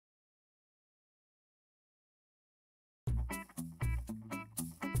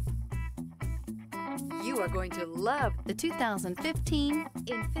You are going to love the 2015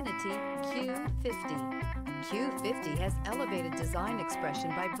 INFINITI Q50. Q50 has elevated design expression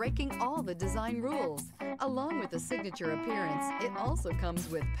by breaking all the design rules. Along with the signature appearance, it also comes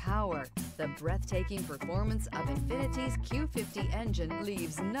with power. The breathtaking performance of INFINITI's Q50 engine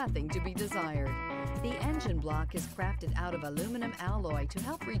leaves nothing to be desired. The engine block is crafted out of aluminum alloy to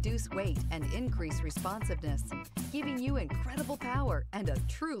help reduce weight and increase responsiveness, giving you incredible power and a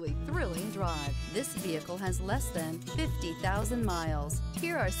truly thrilling drive. This vehicle has less than 50,000 miles.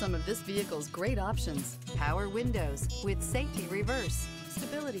 Here are some of this vehicle's great options: power windows with safety reverse,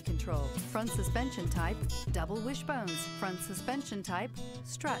 stability control, front suspension type, double wishbones, front suspension type,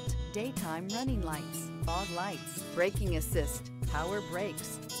 strut, daytime running lights, fog lights, braking assist, power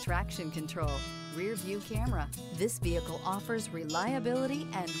brakes, traction control, rear view camera. This vehicle offers reliability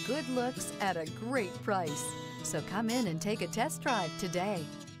and good looks at a great price. So come in and take a test drive today.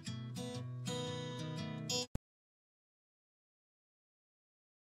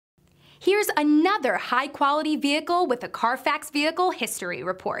 Here's another high-quality vehicle with a Carfax Vehicle History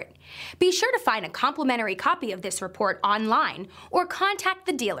Report. Be sure to find a complimentary copy of this report online or contact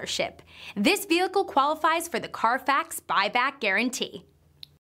the dealership. This vehicle qualifies for the Carfax Buyback Guarantee.